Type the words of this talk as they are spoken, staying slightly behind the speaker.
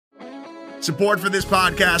Support for this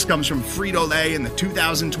podcast comes from Frito-Lay and the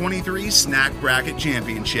 2023 Snack Bracket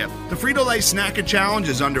Championship. The Frito-Lay Snack Challenge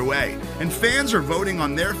is underway, and fans are voting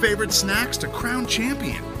on their favorite snacks to crown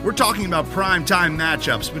champion. We're talking about prime-time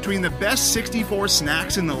matchups between the best 64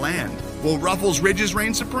 snacks in the land. Will Ruffles Ridges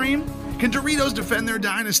reign supreme? Can Doritos defend their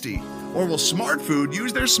dynasty? Or will Smart Food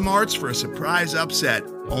use their smarts for a surprise upset?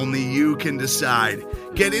 Only you can decide.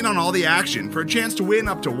 Get in on all the action for a chance to win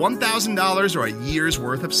up to $1,000 or a year's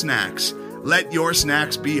worth of snacks. Let your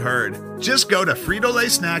snacks be heard. Just go to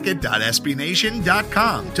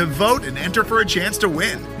fritolaysnacket.sbnation.com to vote and enter for a chance to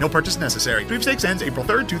win. No purchase necessary. Sweepstakes ends April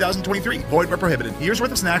 3rd, 2023. Void where prohibited. Year's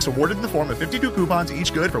worth of snacks awarded in the form of 52 coupons,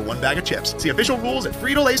 each good for one bag of chips. See official rules at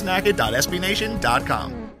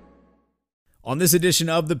fritolaysnacket.sbnation.com. On this edition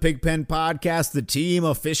of the Pigpen Podcast, the team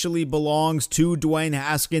officially belongs to Dwayne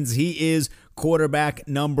Haskins. He is quarterback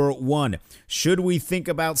number one. Should we think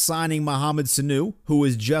about signing Mohamed Sanu, who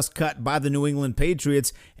was just cut by the New England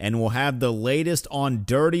Patriots, and will have the latest on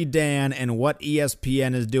Dirty Dan and what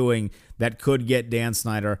ESPN is doing that could get Dan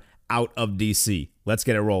Snyder out of D.C.? Let's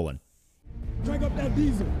get it rolling. Drag up that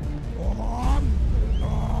diesel.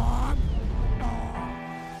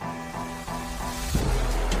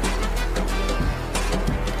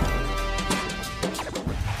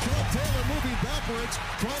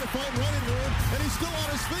 Trying to find running room, and he's still on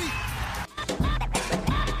his feet.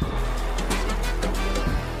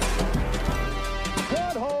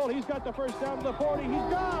 Good hole. He's got the first down to the 40. He's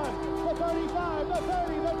gone. The 35, the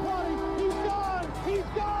 30, the 20. He's gone. He's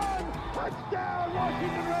gone. Touchdown,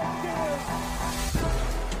 Washington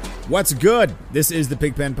Redskins. What's good? This is the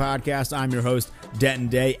Pigpen Podcast. I'm your host, Denton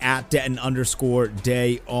Day, at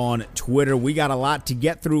Denton_Day on Twitter. We got a lot to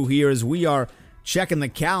get through here as we are checking the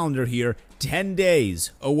calendar here. 10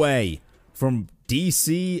 days away from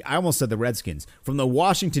D.C., I almost said the Redskins, from the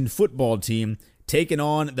Washington football team taking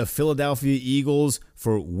on the Philadelphia Eagles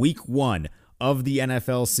for week one of the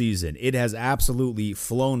NFL season. It has absolutely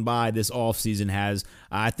flown by, this offseason has.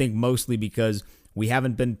 I think mostly because we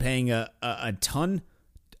haven't been paying a ton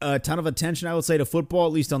of attention, I would say, to football,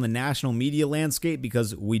 at least on the national media landscape,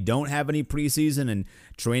 because we don't have any preseason and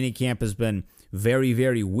training camp has been very,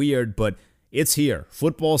 very weird, but it's here.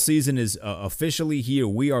 Football season is officially here.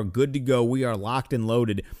 We are good to go. We are locked and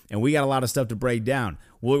loaded, and we got a lot of stuff to break down.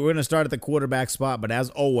 We're going to start at the quarterback spot, but as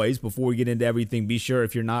always, before we get into everything, be sure,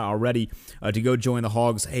 if you're not already, to go join the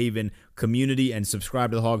Hogs Haven community and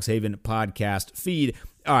subscribe to the Hogs Haven podcast feed.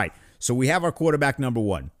 All right, so we have our quarterback number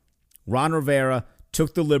one. Ron Rivera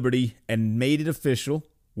took the liberty and made it official.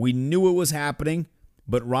 We knew it was happening,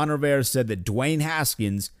 but Ron Rivera said that Dwayne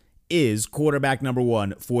Haskins is quarterback number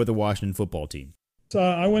one for the Washington football team. So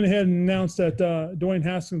I went ahead and announced that Dwayne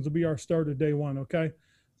Haskins will be our starter day one, okay?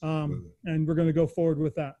 And we're going to go forward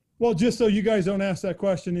with that. Well, just so you guys don't ask that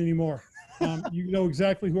question anymore. You know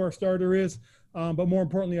exactly who our starter is, but more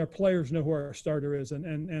importantly, our players know who our starter is.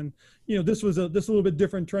 And you know, this was a little bit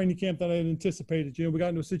different training camp than I had anticipated. You know, we got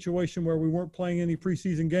into a situation where we weren't playing any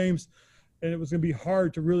preseason games, and it was going to be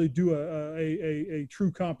hard to really do a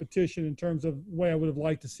true competition in terms of the way I would have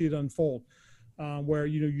liked to see it unfold, where,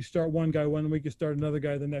 you know, you start one guy one week, you start another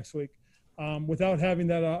guy the next week. Without having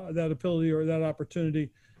that ability or that opportunity,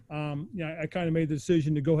 I kind of made the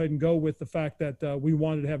decision to go ahead and go with the fact that we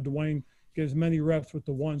wanted to have Dwayne get as many reps with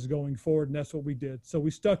the ones going forward, and that's what we did. So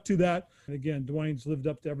we stuck to that. And again, Dwayne's lived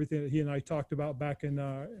up to everything that he and I talked about back in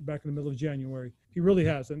the middle of January. He really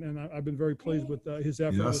has, and I've been very pleased with his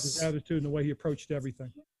effort, with his attitude, and the way he approached everything.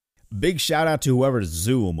 Big shout out to whoever's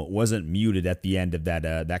Zoom wasn't muted at the end of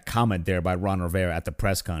that comment there by Ron Rivera at the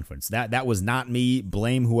press conference. That was not me.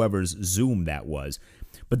 Blame whoever's Zoom that was.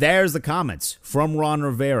 But there's the comments from Ron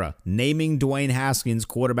Rivera naming Dwayne Haskins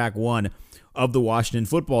quarterback one of the Washington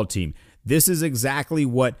football team. This is exactly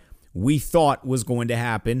what we thought was going to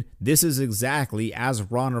happen. This is exactly as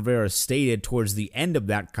Ron Rivera stated towards the end of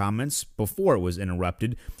that comments before it was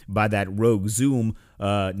interrupted by that rogue Zoom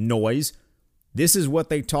noise. This is what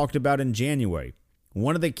they talked about in January.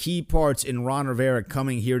 One of the key parts in Ron Rivera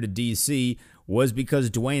coming here to D.C. was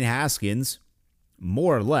because Dwayne Haskins,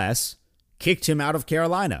 more or less, kicked him out of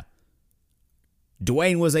Carolina.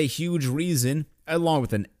 Dwayne was a huge reason, along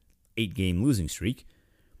with an 8-game losing streak,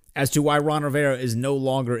 as to why Ron Rivera is no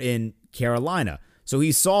longer in Carolina. So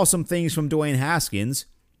he saw some things from Dwayne Haskins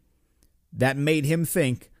that made him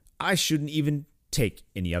think, I shouldn't even take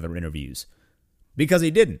any other interviews. Because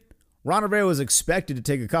he didn't. Ron Rivera was expected to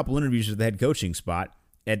take a couple interviews for the head coaching spot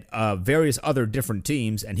at various other different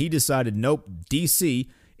teams, and he decided, nope, DC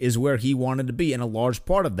is where he wanted to be, and a large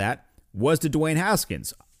part of that was to Dwayne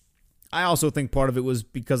Haskins. I also think part of it was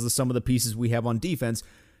because of some of the pieces we have on defense,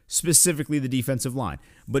 specifically the defensive line.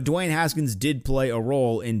 But Dwayne Haskins did play a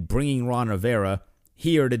role in bringing Ron Rivera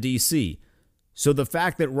here to D.C. So the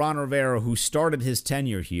fact that Ron Rivera, who started his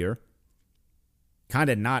tenure here, kind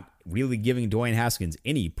of not really giving Dwayne Haskins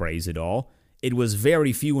any praise at all, it was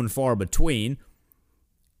very few and far between,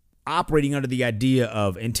 operating under the idea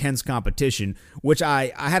of intense competition, which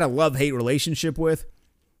I had a love-hate relationship with.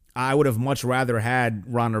 I would have much rather had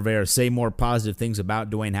Ron Rivera say more positive things about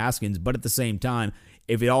Dwayne Haskins, but at the same time,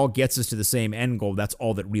 if it all gets us to the same end goal, that's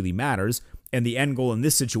all that really matters. And the end goal in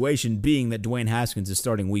this situation being that Dwayne Haskins is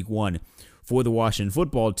starting week 1 for the Washington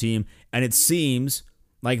football team, and it seems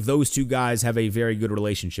like those two guys have a very good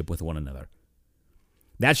relationship with one another.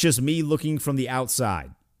 That's just me looking from the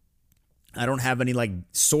outside. I don't have any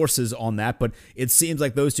sources on that, but it seems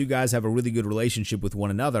like those two guys have a really good relationship with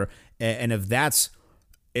one another. And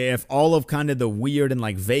if all of kind of the weird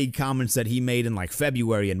and vague comments that he made in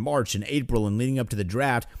February and March and April and leading up to the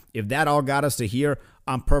draft, if that all got us to here,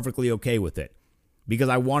 I'm perfectly okay with it. Because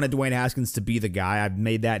I wanted Dwayne Haskins to be the guy. I've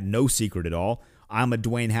made that no secret at all. I'm a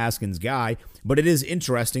Dwayne Haskins guy, but it is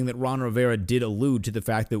interesting that Ron Rivera did allude to the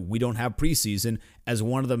fact that we don't have preseason as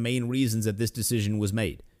one of the main reasons that this decision was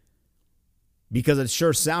made. Because it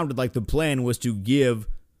sure sounded like the plan was to give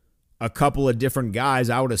a couple of different guys,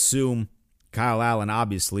 I would assume Kyle Allen,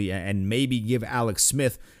 obviously, and maybe give Alex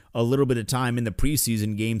Smith a little bit of time in the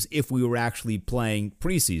preseason games if we were actually playing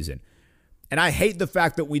preseason. And I hate the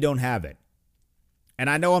fact that we don't have it. And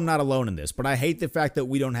I know I'm not alone in this, but I hate the fact that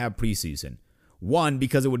we don't have preseason. One,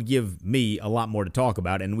 because it would give me a lot more to talk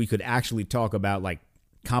about, and we could actually talk about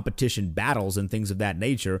competition battles and things of that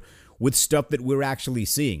nature with stuff that we're actually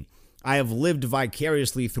seeing. I have lived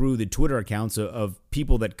vicariously through the Twitter accounts of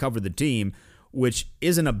people that cover the team, which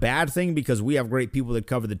isn't a bad thing because we have great people that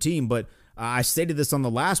cover the team, but I stated this on the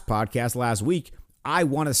last podcast last week. I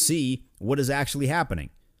want to see what is actually happening.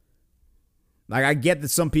 I get that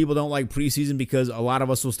some people don't like preseason because a lot of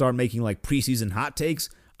us will start making preseason hot takes.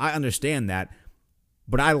 I understand that,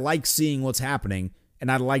 but I like seeing what's happening,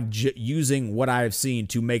 and I like using what I have seen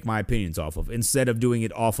to make my opinions off of instead of doing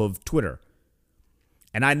it off of Twitter.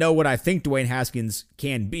 And I know what I think Dwayne Haskins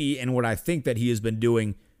can be and what I think that he has been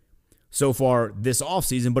doing so far this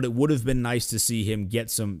offseason, but it would have been nice to see him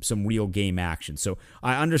get some real game action. So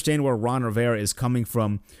I understand where Ron Rivera is coming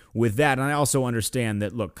from with that, and I also understand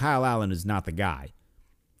that, look, Kyle Allen is not the guy.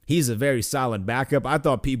 He's a very solid backup. I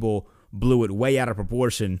thought people blew it way out of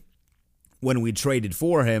proportion when we traded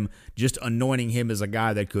for him, just anointing him as a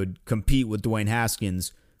guy that could compete with Dwayne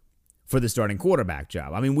Haskins for the starting quarterback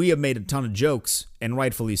job. I mean, we have made a ton of jokes, and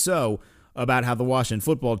rightfully so, about how the Washington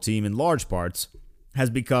football team, in large parts, has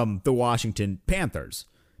become the Washington Panthers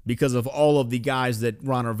because of all of the guys that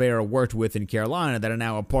Ron Rivera worked with in Carolina that are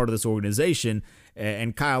now a part of this organization,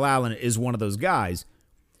 and Kyle Allen is one of those guys.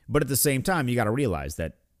 But at the same time, you got to realize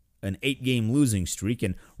that an 8-game losing streak,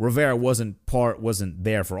 and Rivera wasn't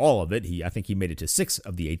there for all of it. I think he made it to 6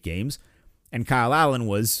 of the 8 games, and Kyle Allen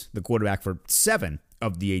was the quarterback for 7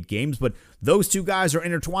 of the 8 games, but those two guys are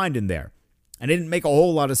intertwined in there. And it didn't make a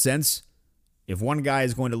whole lot of sense if one guy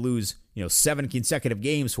is going to lose 7 consecutive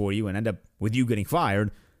games for you and end up with you getting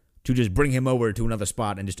fired, to just bring him over to another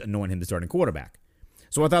spot and just anoint him the starting quarterback.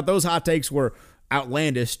 So I thought those hot takes were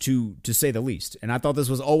outlandish to say the least. And I thought this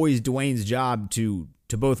was always Dwayne's job to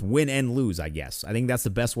both win and lose, I guess. I think that's the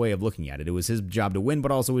best way of looking at it. It was his job to win,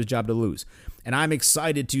 but also his job to lose. And I'm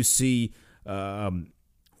excited to see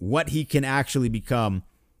what he can actually become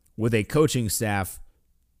with a coaching staff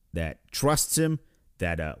that trusts him,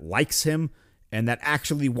 that likes him, and that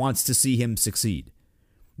actually wants to see him succeed.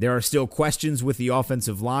 There are still questions with the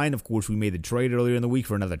offensive line. Of course, we made the trade earlier in the week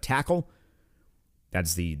for another tackle.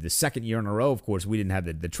 That's the second year in a row. Of course, we didn't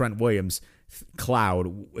have the Trent Williams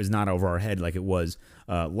cloud is not over our head like it was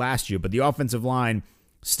last year. But the offensive line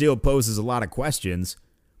still poses a lot of questions.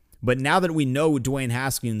 But now that we know Dwayne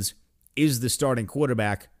Haskins is the starting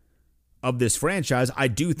quarterback of this franchise, I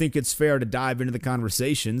do think it's fair to dive into the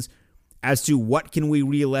conversations as to what can we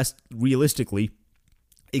realistically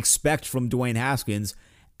expect from Dwayne Haskins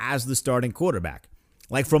as the starting quarterback.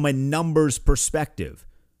 From a numbers perspective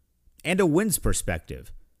and a wins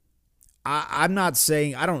perspective. I'm not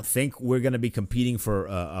saying, I don't think we're going to be competing for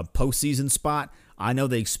a postseason spot. I know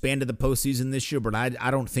they expanded the postseason this year, but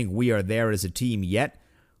I don't think we are there as a team yet.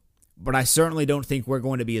 But I certainly don't think we're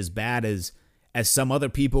going to be as bad as some other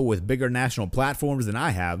people with bigger national platforms than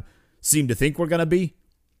I have seem to think we're going to be.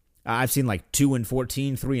 I've seen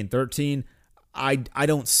 2-14, 3-13. I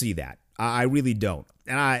don't see that. I really don't.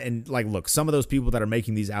 Look, some of those people that are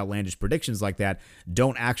making these outlandish predictions like that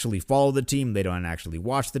don't actually follow the team. They don't actually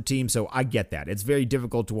watch the team. So I get that. It's very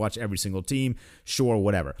difficult to watch every single team. Sure,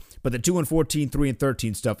 whatever. But the 2-14,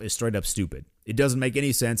 3-13 stuff is straight up stupid. It doesn't make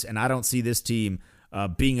any sense, and I don't see this team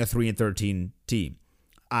being a 3-13 team.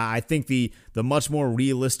 I think the much more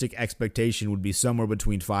realistic expectation would be somewhere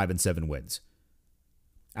between 5 and 7 wins.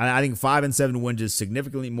 I think 5 and 7 wins is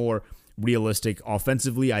significantly more realistic.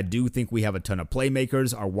 Offensively, I do think we have a ton of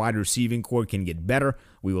playmakers. Our wide receiving core can get better.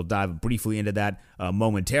 We will dive briefly into that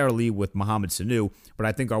momentarily with Mohamed Sanu. But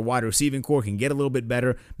I think our wide receiving core can get a little bit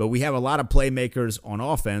better. But we have a lot of playmakers on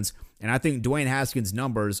offense. And I think Dwayne Haskins'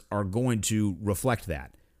 numbers are going to reflect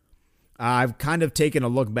that. I've kind of taken a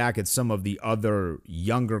look back at some of the other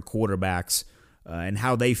younger quarterbacks and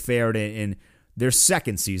how they fared in their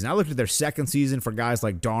second season. I looked at their second season for guys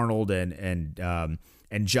like Darnold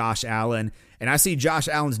and Josh Allen, and I see Josh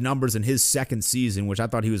Allen's numbers in his second season, which I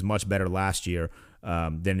thought he was much better last year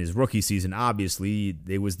than his rookie season. Obviously,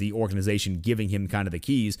 it was the organization giving him kind of the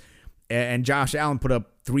keys, and Josh Allen put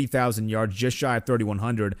up 3,000 yards, just shy of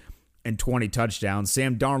 3,100, and 20 touchdowns.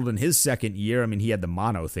 Sam Darnold in his second year, he had the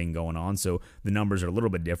mono thing going on, so the numbers are a little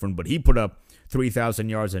bit different, but he put up 3,000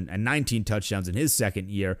 yards and 19 touchdowns in his second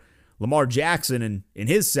year. Lamar Jackson in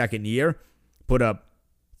his second year put up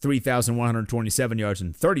 3,127 yards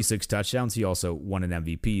and 36 touchdowns. He also won an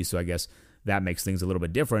MVP, so I guess that makes things a little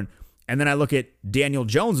bit different. And then I look at Daniel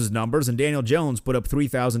Jones's numbers, and Daniel Jones put up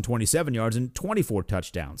 3,027 yards and 24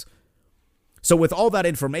 touchdowns. So with all that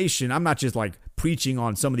information, I'm not just preaching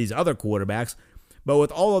on some of these other quarterbacks, but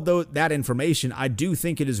with all of that information, I do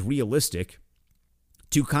think it is realistic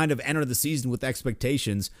to kind of enter the season with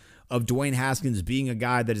expectations of Dwayne Haskins being a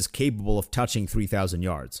guy that is capable of touching 3,000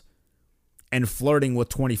 yards and flirting with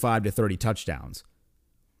 25 to 30 touchdowns.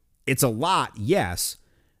 It's a lot, yes,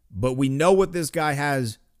 but we know what this guy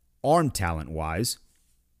has arm talent-wise.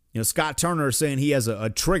 Scott Turner is saying he has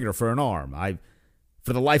a trigger for an arm.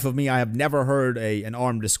 For the life of me, I have never heard an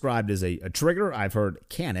arm described as a trigger. I've heard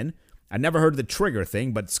cannon. I never heard the trigger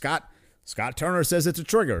thing, but Scott Turner says it's a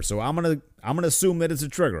trigger, so I'm gonna assume that it's a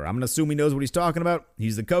trigger. I'm gonna assume he knows what he's talking about.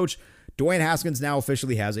 He's the coach. Dwayne Haskins now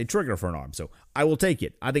officially has a trigger for an arm, so I will take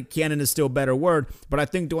it. I think cannon is still a better word, but I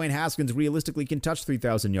think Dwayne Haskins realistically can touch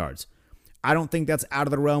 3,000 yards. I don't think that's out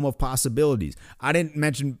of the realm of possibilities. I didn't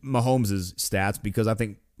mention Mahomes' stats because I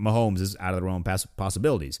think Mahomes is out of the realm of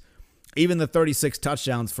possibilities. Even the 36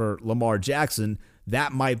 touchdowns for Lamar Jackson,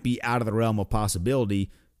 that might be out of the realm of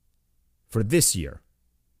possibility for this year.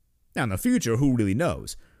 Now, in the future, who really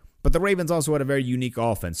knows? But the Ravens also had a very unique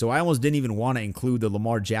offense, so I almost didn't even want to include the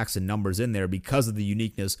Lamar Jackson numbers in there because of the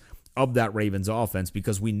uniqueness of that Ravens offense,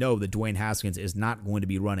 because we know that Dwayne Haskins is not going to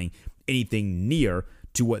be running anything near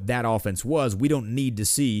to what that offense was. We don't need to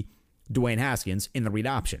see Dwayne Haskins in the read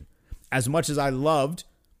option. As much as I loved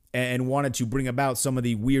and wanted to bring about some of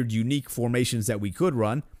the weird, unique formations that we could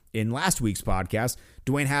run in last week's podcast,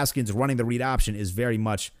 Dwayne Haskins running the read option is very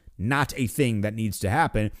much not a thing that needs to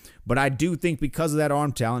happen. But I do think because of that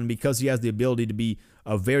arm talent and because he has the ability to be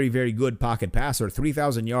a very, very good pocket passer,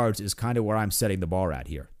 3,000 yards is kind of where I'm setting the bar at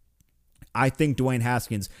here. I think Dwayne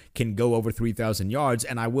Haskins can go over 3,000 yards,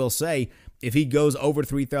 and I will say, if he goes over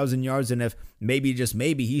 3,000 yards and if maybe, just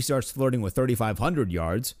maybe, he starts flirting with 3,500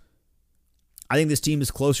 yards, I think this team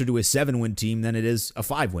is closer to a 7-win team than it is a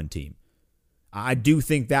 5-win team. I do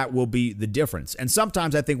think that will be the difference. And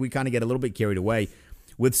sometimes I think we kind of get a little bit carried away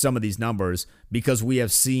with some of these numbers because we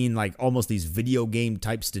have seen almost these video game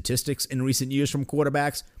type statistics in recent years from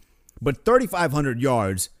quarterbacks. But 3,500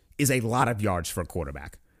 yards is a lot of yards for a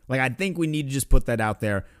quarterback. I think we need to just put that out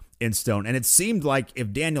there in stone. And it seemed like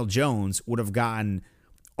if Daniel Jones would have gotten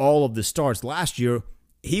all of the starts last year,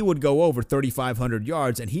 he would go over 3,500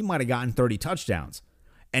 yards and he might have gotten 30 touchdowns.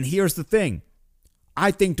 And here's the thing.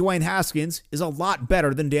 I think Dwayne Haskins is a lot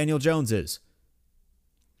better than Daniel Jones is.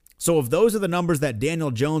 So if those are the numbers that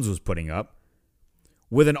Daniel Jones was putting up,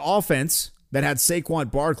 with an offense that had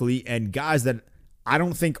Saquon Barkley and guys that I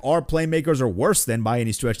don't think our playmakers are worse than by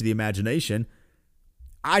any stretch of the imagination,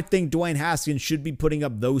 I think Dwayne Haskins should be putting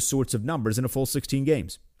up those sorts of numbers in a full 16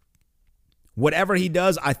 games. Whatever he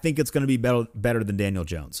does, I think it's going to be better than Daniel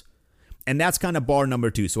Jones. And that's kind of bar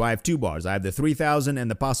number 2. So I have 2 bars. I have the 3,000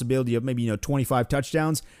 and the possibility of maybe 25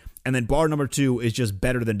 touchdowns. And then bar number 2 is just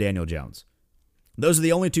better than Daniel Jones. Those are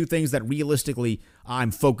the only 2 things that realistically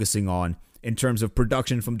I'm focusing on in terms of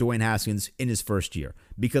production from Dwayne Haskins in his first year.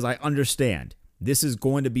 Because I understand this is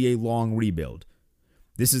going to be a long rebuild.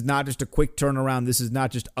 This is not just a quick turnaround. This is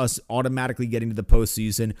not just us automatically getting to the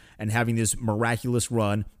postseason and having this miraculous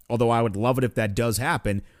run, although I would love it if that does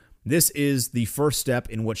happen. This is the first step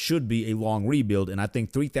in what should be a long rebuild, and I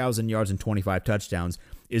think 3,000 yards and 25 touchdowns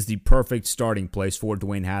is the perfect starting place for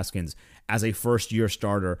Dwayne Haskins as a first-year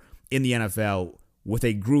starter in the NFL with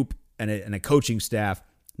a group and a coaching staff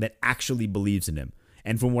that actually believes in him.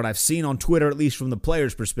 And from what I've seen on Twitter, at least from the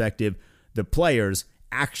players' perspective, the players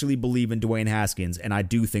actually believe in Dwayne Haskins, and I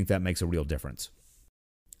do think that makes a real difference.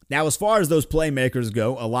 Now, as far as those playmakers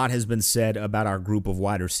go, a lot has been said about our group of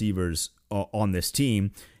wide receivers on this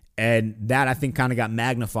team, and that I think kind of got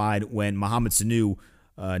magnified when Mohamed Sanu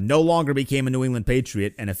no longer became a New England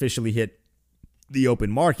Patriot and officially hit the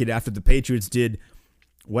open market after the Patriots did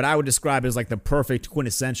what I would describe as like the perfect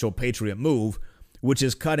quintessential Patriot move, which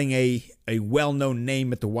is cutting a well-known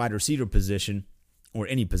name at the wide receiver position, or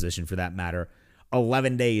any position for that matter,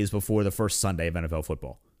 11 days before the first Sunday of NFL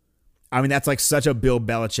football. I mean, that's like such a Bill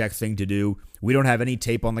Belichick thing to do. We don't have any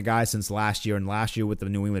tape on the guy since last year, and last year with the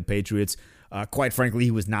New England Patriots, quite frankly,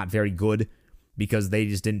 he was not very good because they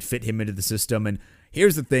just didn't fit him into the system. And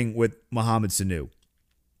here's the thing with Mohamed Sanu.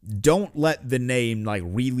 Don't let the name like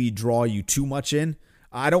really draw you too much in.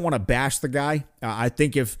 I don't want to bash the guy. I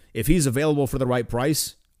think if he's available for the right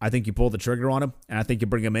price, I think you pull the trigger on him, and I think you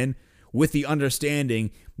bring him in with the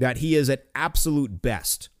understanding that he is at absolute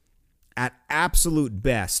best,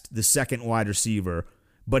 the second wide receiver,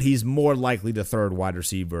 but he's more likely the third wide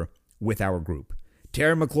receiver with our group.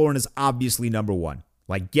 Terry McLaurin is obviously number one.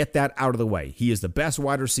 Like, get that out of the way. He is the best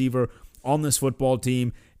wide receiver on this football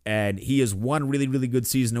team, and he is one really, really good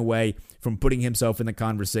season away from putting himself in the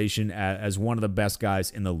conversation as one of the best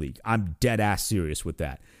guys in the league. I'm dead-ass serious with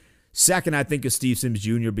that. Second, I think, is Steve Sims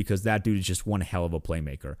Jr. because that dude is just one hell of a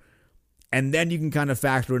playmaker. And then you can kind of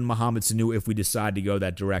factor in Mohamed Sanu if we decide to go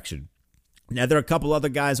that direction. Now, there are a couple other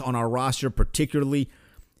guys on our roster, particularly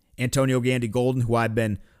Antonio Gandy Golden, who I've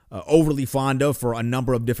been overly fond of for a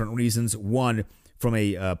number of different reasons. One, from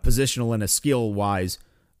a positional and a skill-wise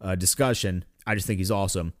discussion, I just think he's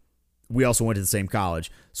awesome. We also went to the same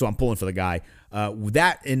college, so I'm pulling for the guy. With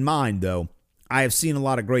that in mind, though, I have seen a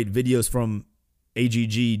lot of great videos from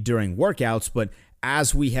AGG during workouts, but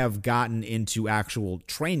as we have gotten into actual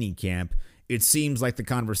training camp, it seems like the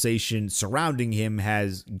conversation surrounding him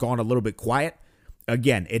has gone a little bit quiet.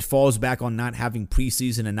 Again, it falls back on not having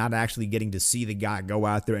preseason and not actually getting to see the guy go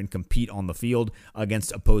out there and compete on the field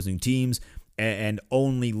against opposing teams, and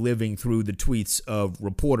only living through the tweets of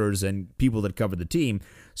reporters and people that cover the team.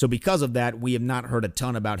 So because of that, we have not heard a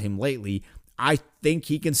ton about him lately. I think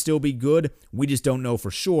he can still be good. We just don't know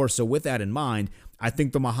for sure. So with that in mind, I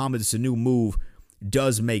think the Mohamed Sanu move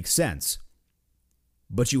does make sense.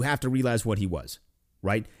 But you have to realize what he was,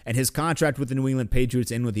 right? And his contract with the New England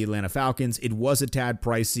Patriots and with the Atlanta Falcons, it was a tad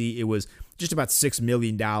pricey. It was just about $6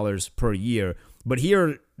 million per year. But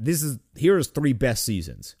here is his three best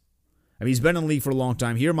seasons. I mean, he's been in the league for a long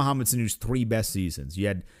time. Here are Mohamed Sanu's three best seasons. You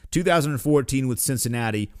had 2014 with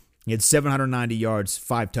Cincinnati. He had 790 yards,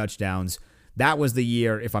 5 touchdowns. That was the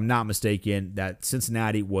year, if I'm not mistaken, that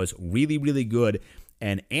Cincinnati was really, really good.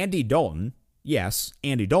 And Andy Dalton, yes,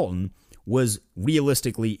 Andy Dalton, was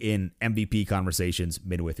realistically in MVP conversations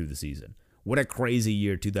midway through the season. What a crazy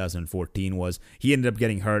year 2014 was. He ended up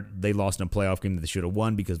getting hurt. They lost in a playoff game that they should have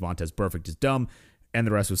won because Vontaze Burfict is dumb, and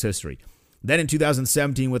the rest was history. Then in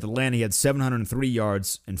 2017 with Atlanta, he had 703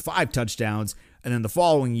 yards and 5 touchdowns. And then the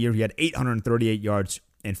following year, he had 838 yards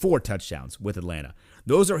and 4 touchdowns with Atlanta.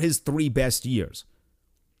 Those are his 3 best years.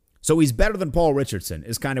 So he's better than Paul Richardson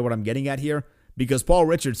is kind of what I'm getting at here, because Paul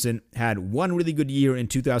Richardson had one really good year in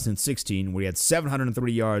 2016 where he had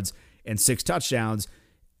 703 yards and 6 touchdowns,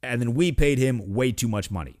 and then we paid him way too much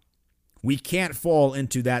money. We can't fall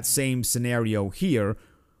into that same scenario here,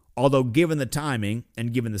 although given the timing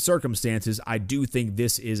and given the circumstances, I do think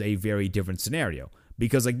this is a very different scenario.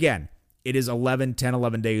 Because again, it is 11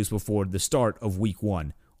 days before the start of week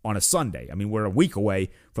 1 on a Sunday. I mean, we're a week away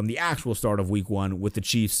from the actual start of week 1 with the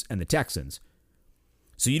Chiefs and the Texans.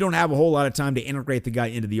 So you don't have a whole lot of time to integrate the guy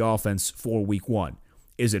into the offense for week 1.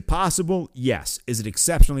 Is it possible? Yes. Is it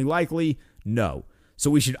exceptionally likely? No.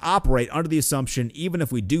 So we should operate under the assumption, even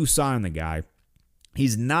if we do sign the guy,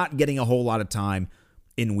 he's not getting a whole lot of time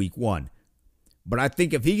in week 1. But I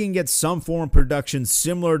think if he can get some form of production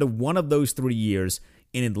similar to one of those 3 years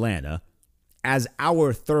in Atlanta as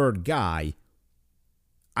our third guy,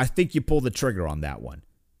 I think you pull the trigger on that one.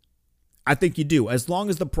 I think you do, as long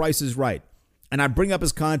as the price is right. And I bring up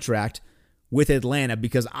his contract with Atlanta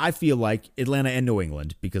because I feel like Atlanta and New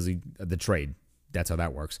England, because of the trade, that's how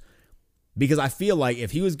that works. Because I feel like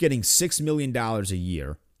if he was getting $6 million a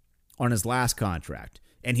year on his last contract,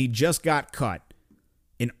 and he just got cut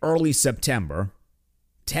in early September,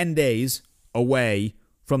 10 days away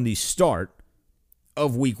from the start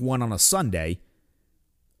of week 1 on a Sunday,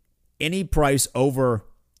 any price over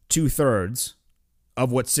 2/3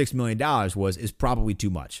 of what $6 million was is probably too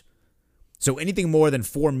much. So anything more than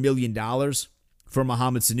 $4 million for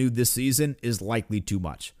Mohamed Sanu this season is likely too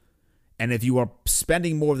much. And if you are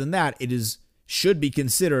spending more than that, should be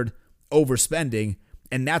considered overspending.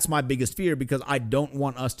 And that's my biggest fear, because I don't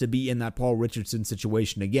want us to be in that Paul Richardson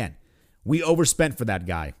situation again. We overspent for that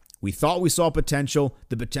guy. We thought we saw potential.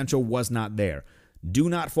 The potential was not there. Do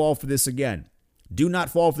not fall for this again. Do not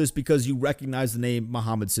fall for this because you recognize the name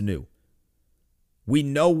Mohamed Sanu. We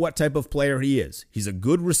know what type of player he is. He's a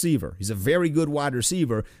good receiver. He's a very good wide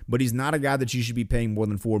receiver, but he's not a guy that you should be paying more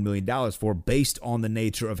than $4 million for based on the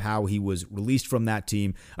nature of how he was released from that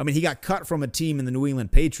team. I mean, he got cut from a team in the New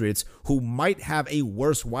England Patriots who might have a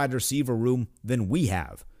worse wide receiver room than we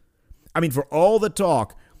have. I mean, for all the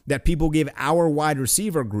talk that people give our wide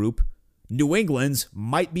receiver group, New England's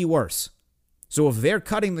might be worse. So if they're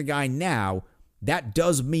cutting the guy now, that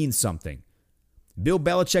does mean something. Bill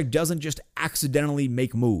Belichick doesn't just accidentally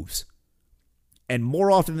make moves. And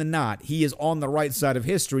more often than not, he is on the right side of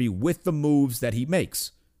history with the moves that he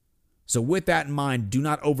makes. So with that in mind, do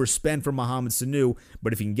not overspend for Mohamed Sanu,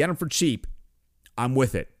 but if you can get him for cheap, I'm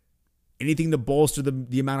with it. Anything to bolster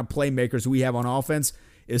the amount of playmakers we have on offense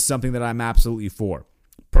is something that I'm absolutely for.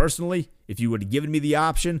 Personally, if you would have given me the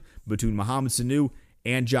option between Mohamed Sanu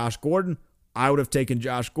and Josh Gordon, I would have taken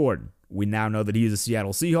Josh Gordon. We now know that he is a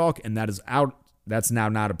Seattle Seahawk, and that is out. That's now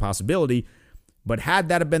not a possibility. But had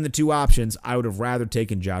that have been the two options, I would have rather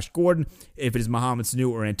taken Josh Gordon. If it is Mohamed Sanu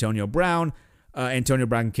or Antonio Brown, Antonio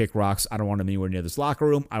Brown can kick rocks. I don't want him anywhere near this locker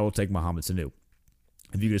room. I will take Mohamed Sanu.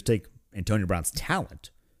 If you could just take Antonio Brown's talent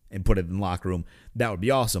and put it in the locker room, that would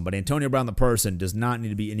be awesome. But Antonio Brown, the person, does not need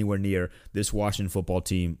to be anywhere near this Washington football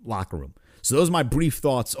team locker room. So those are my brief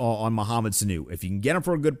thoughts on Mohamed Sanu. If you can get him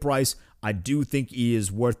for a good price, I do think he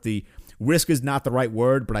is worth the risk. Is not the right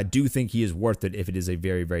word, but I do think he is worth it if it is a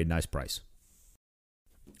very, very nice price.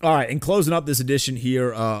 All right, and closing up this edition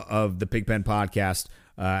here of the Pigpen Podcast,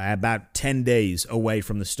 about 10 days away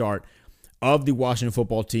from the start of the Washington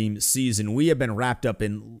football team season, we have been wrapped up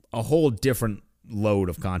in a whole different load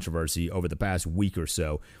of controversy over the past week or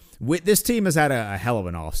so. This team has had a hell of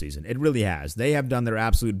an offseason. It really has. They have done their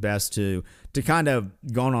absolute best to kind of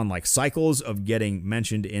gone on like cycles of getting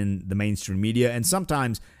mentioned in the mainstream media, and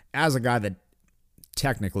sometimes as a guy that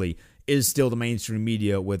technically is still the mainstream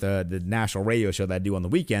media with the national radio show that I do on the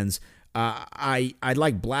weekends, I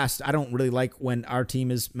like blast. I don't really like when our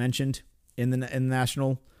team is mentioned in the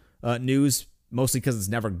national news, mostly because it's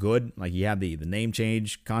never good. Like you had the name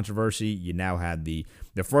change controversy. You now had the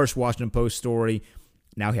first Washington Post story.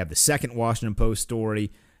 Now we have the second Washington Post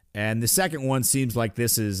story, and the second one seems like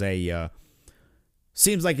this is it's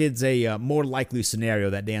a more likely scenario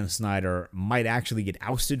that Dan Snyder might actually get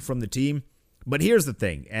ousted from the team. But here's the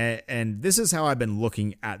thing, and this is how I've been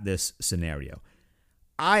looking at this scenario.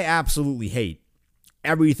 I absolutely hate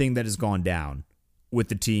everything that has gone down with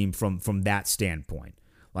the team from that standpoint.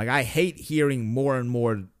 Like, I hate hearing more and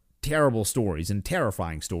more terrible stories and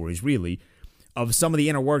terrifying stories, really, of some of the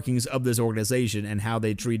inner workings of this organization and how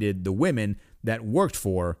they treated the women that worked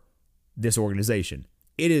for this organization.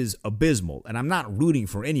 It is abysmal, and I'm not rooting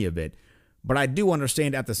for any of it, but I do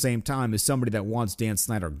understand at the same time, as somebody that wants Dan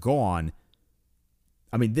Snyder gone,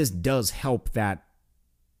 I mean, this does help that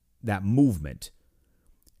movement.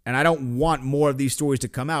 And I don't want more of these stories to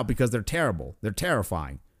come out because they're terrible. They're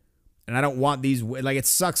terrifying. And I don't want these, like, it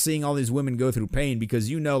sucks seeing all these women go through pain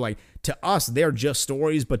because, like, to us, they're just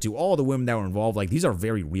stories, but to all the women that were involved, like, these are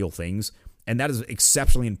very real things. And that is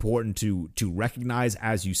exceptionally important to recognize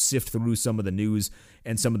as you sift through some of the news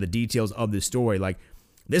and some of the details of this story. Like,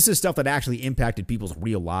 this is stuff that actually impacted people's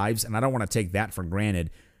real lives, and I don't want to take that for granted.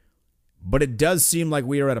 But it does seem like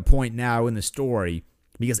we are at a point now in the story,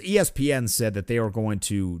 because ESPN said that they were going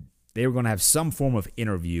to have some form of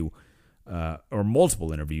interview, or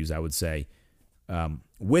multiple interviews, I would say,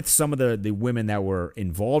 with some of the women that were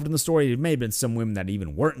involved in the story. It may have been some women that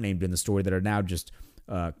even weren't named in the story that are now just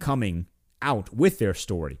coming out with their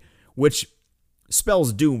story, which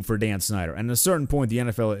spells doom for Dan Snyder. And at a certain point, the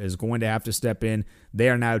NFL is going to have to step in. They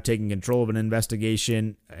are now taking control of an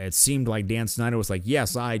investigation. It seemed like Dan Snyder was like,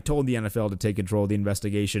 yes, I told the NFL to take control of the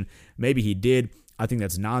investigation. Maybe he did. I think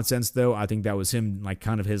that's nonsense, though. I think that was him, like,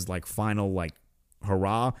 kind of his, like, final, like,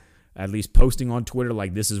 hurrah, at least posting on Twitter,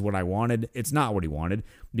 like, this is what I wanted. It's not what he wanted,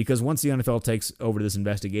 because once the NFL takes over this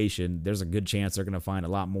investigation, there's a good chance they're going to find a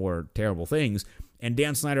lot more terrible things. And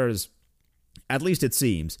Dan Snyder is, at least it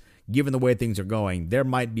seems, given the way things are going, there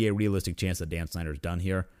might be a realistic chance that Dan Snyder is done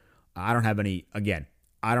here. I don't have any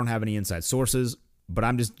inside sources, but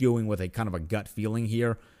I'm just going with a kind of a gut feeling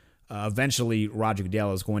here. Eventually, Roger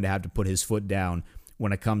Goodell is going to have to put his foot down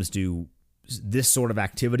when it comes to this sort of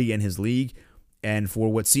activity in his league. And for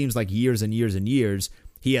what seems like years and years and years,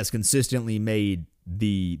 he has consistently made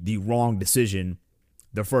the wrong decision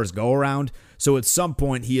the first go-around. So at some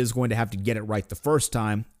point, he is going to have to get it right the first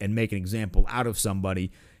time and make an example out of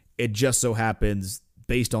somebody. It just so happens,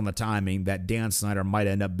 based on the timing, that Dan Snyder might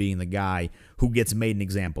end up being the guy who gets made an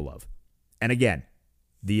example of. And again,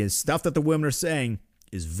 the stuff that the women are saying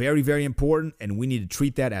is very, very important, and we need to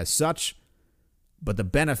treat that as such. But the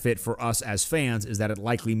benefit for us as fans is that it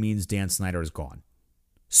likely means Dan Snyder is gone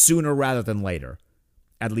sooner rather than later.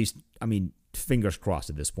 At least, I mean, fingers crossed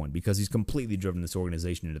at this point, because he's completely driven this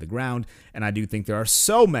organization into the ground. And I do think there are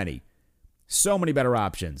so many better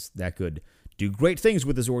options that could do great things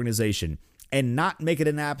with this organization and not make it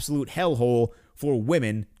an absolute hellhole for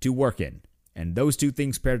women to work in. And those two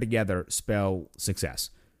things paired together spell success.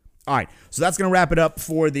 All right, so that's going to wrap it up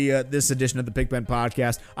for the this edition of the Pigpen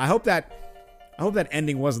Podcast. I hope that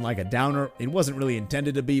ending wasn't like a downer. It wasn't really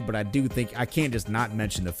intended to be, but I do think I can't just not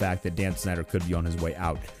mention the fact that Dan Snyder could be on his way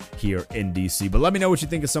out here in D.C. But let me know what you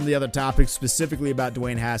think of some of the other topics, specifically about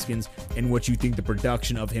Dwayne Haskins and what you think the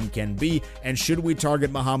production of him can be. And should we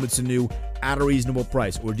target Mohamed Sanu at a reasonable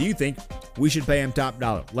price? Or do you think we should pay him top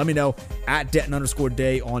dollar? Let me know at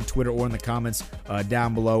Denton_day on Twitter or in the comments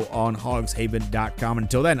down below on hogshaven.com.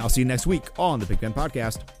 Until then, I'll see you next week on the Pigpen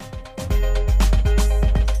Podcast.